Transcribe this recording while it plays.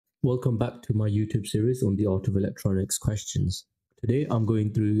Welcome back to my YouTube series on the art of electronics questions. Today I'm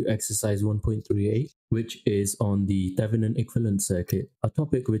going through exercise 1.38, which is on the Thevenin Equivalent Circuit, a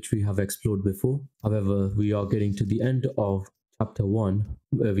topic which we have explored before. However, we are getting to the end of chapter 1,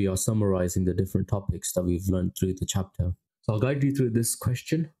 where we are summarizing the different topics that we've learned through the chapter. So I'll guide you through this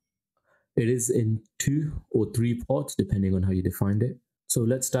question. It is in 2 or 3 parts, depending on how you define it. So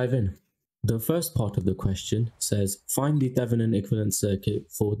let's dive in. The first part of the question says, find the Thevenin equivalent circuit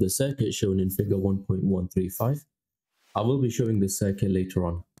for the circuit shown in figure 1.135. I will be showing this circuit later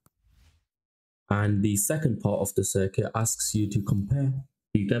on. And the second part of the circuit asks you to compare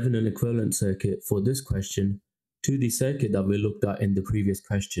the Thevenin equivalent circuit for this question to the circuit that we looked at in the previous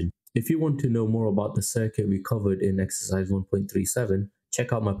question. If you want to know more about the circuit we covered in exercise 1.37,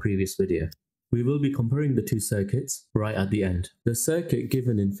 check out my previous video. We will be comparing the two circuits right at the end. The circuit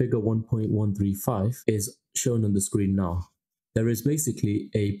given in figure 1.135 is shown on the screen now. There is basically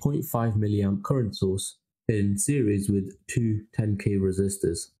a 0.5 milliamp current source in series with two 10k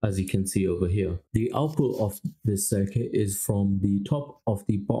resistors, as you can see over here. The output of this circuit is from the top of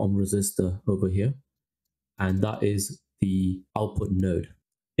the bottom resistor over here, and that is the output node.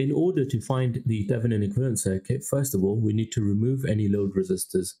 In order to find the Thevenin equivalent circuit, first of all, we need to remove any load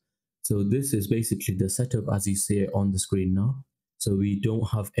resistors. So this is basically the setup as you see it on the screen now. So we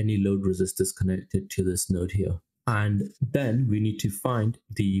don't have any load resistors connected to this node here. And then we need to find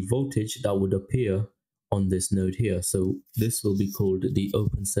the voltage that would appear on this node here. So this will be called the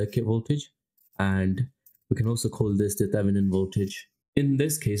open circuit voltage. And we can also call this the Thevenin voltage. In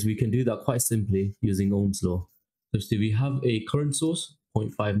this case, we can do that quite simply using Ohm's law. So we have a current source,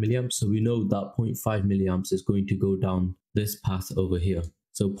 0.5 milliamps. So we know that 0.5 milliamps is going to go down this path over here.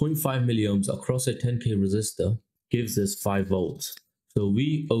 So 0.5 milliohms across a 10k resistor gives us 5 volts. So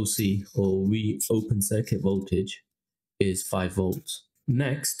VOC, or V open circuit voltage, is 5 volts.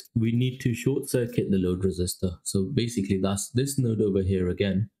 Next, we need to short circuit the load resistor. So basically that's this node over here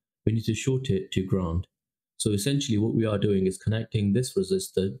again. We need to short it to ground. So essentially what we are doing is connecting this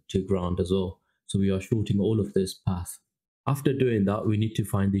resistor to ground as well. So we are shorting all of this path. After doing that, we need to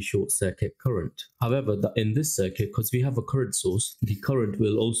find the short circuit current. However, in this circuit, because we have a current source, the current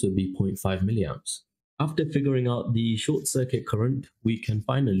will also be 0.5 milliamps. After figuring out the short circuit current, we can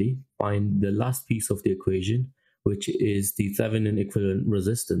finally find the last piece of the equation, which is the Thevenin equivalent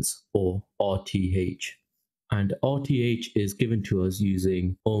resistance, or RTH. And RTH is given to us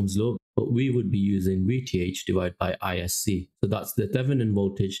using Ohm's law, but we would be using VTH divided by ISC. So that's the Thevenin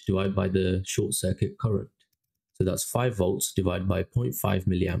voltage divided by the short circuit current. So that's 5 volts divided by 0.5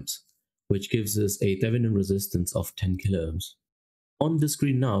 milliamps, which gives us a Thevenin resistance of 10 kilo ohms. On the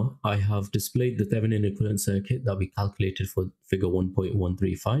screen now, I have displayed the Thevenin equivalent circuit that we calculated for figure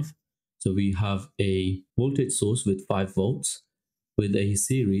 1.135. So we have a voltage source with 5 volts with a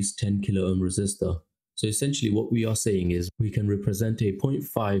series 10 kilo ohm resistor. So essentially what we are saying is we can represent a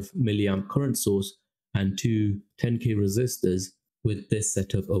 0.5 milliamp current source and two 10k resistors with this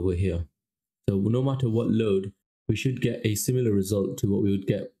setup over here. So no matter what load, we should get a similar result to what we would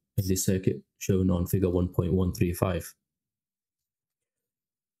get in the circuit shown on figure 1.135.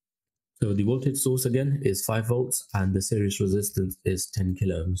 So the voltage source again is 5 volts and the series resistance is 10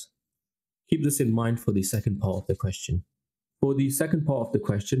 kilo ohms. Keep this in mind for the second part of the question. For the second part of the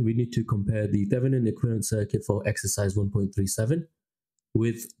question, we need to compare the Thevenin equivalent circuit for exercise 1.37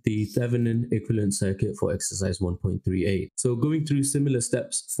 with the Thevenin equivalent circuit for exercise 1.38. So going through similar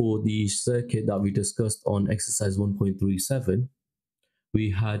steps for the circuit that we discussed on exercise 1.37,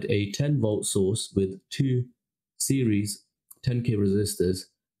 we had a 10 volt source with two series 10k resistors,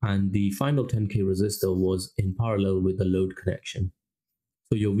 and the final 10k resistor was in parallel with the load connection.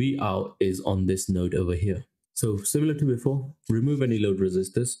 So your V out is on this node over here. So similar to before, remove any load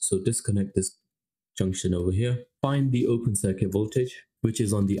resistors. So disconnect this junction over here. Find the open circuit voltage, which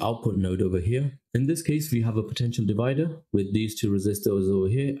is on the output node over here. In this case, we have a potential divider with these two resistors over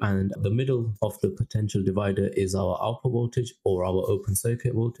here, and the middle of the potential divider is our output voltage or our open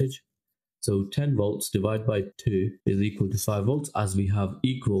circuit voltage. So 10 volts divided by 2 is equal to 5 volts, as we have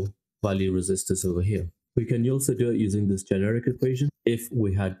equal value resistors over here. We can also do it using this generic equation if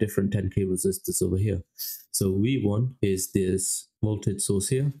we had different 10k resistors over here. So V1 is this voltage source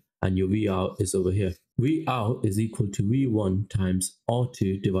here, and your V out is over here. V out is equal to V1 times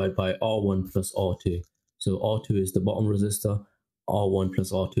R2 divided by R1 plus R2. So R2 is the bottom resistor, R1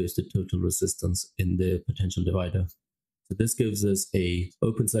 plus R2 is the total resistance in the potential divider. So this gives us a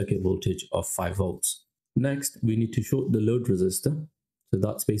open circuit voltage of 5 volts. Next, we need to short the load resistor. So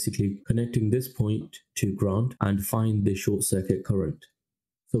that's basically connecting this point to ground and find the short circuit current.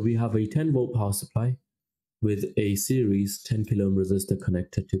 So we have a 10 volt power supply with a series 10 kilo ohm resistor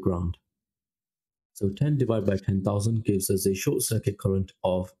connected to ground. So 10 divided by 10,000 gives us a short circuit current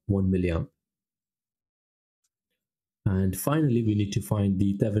of 1 milliamp. And finally, we need to find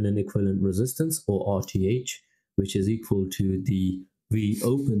the Thevenin equivalent resistance, or RTH, which is equal to the V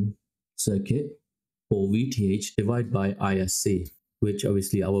open circuit, or VTH, divided by ISC, which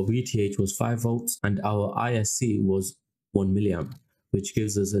obviously our VTH was 5 volts and our ISC was 1 milliamp, which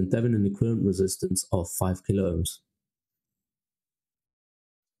gives us a Thevenin equivalent resistance of 5 kilo ohms.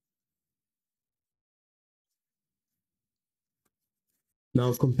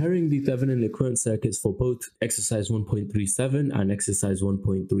 Now, comparing the Thevenin equivalent circuits for both exercise 1.37 and exercise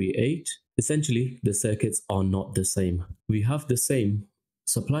 1.38, essentially the circuits are not the same. We have the same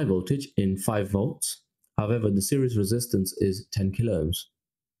supply voltage in 5 volts, however the series resistance is 10 kilo ohms.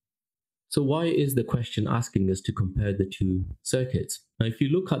 So why is the question asking us to compare the two circuits? Now, if you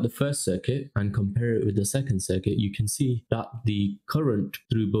look at the first circuit and compare it with the second circuit, you can see that the current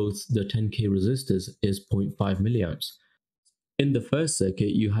through both the 10K resistors is 0.5 milliamps. In the first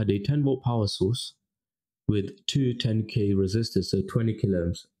circuit, you had a 10 volt power source with two 10K resistors, so 20 kilo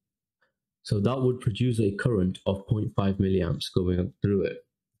ohms. So that would produce a current of 0.5 milliamps going through it.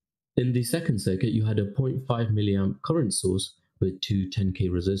 In the second circuit, you had a 0.5 milliamp current source with two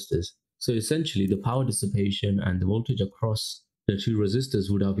 10K resistors. So essentially, the power dissipation and the voltage across the two resistors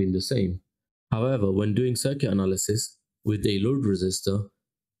would have been the same. However, when doing circuit analysis with a load resistor,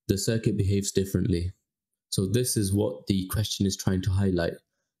 the circuit behaves differently. So this is what the question is trying to highlight,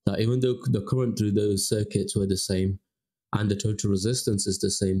 that even though the current through those circuits were the same and the total resistance is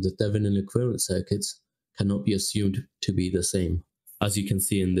the same, the Thevenin equivalent circuits cannot be assumed to be the same, as you can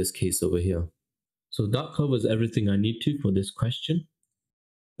see in this case over here. So that covers everything I need to for this question.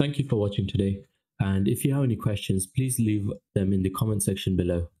 Thank you for watching today, and if you have any questions, please leave them in the comment section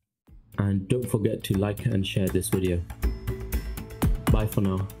below. And don't forget to like and share this video. Bye for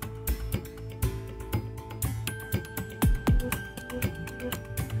now.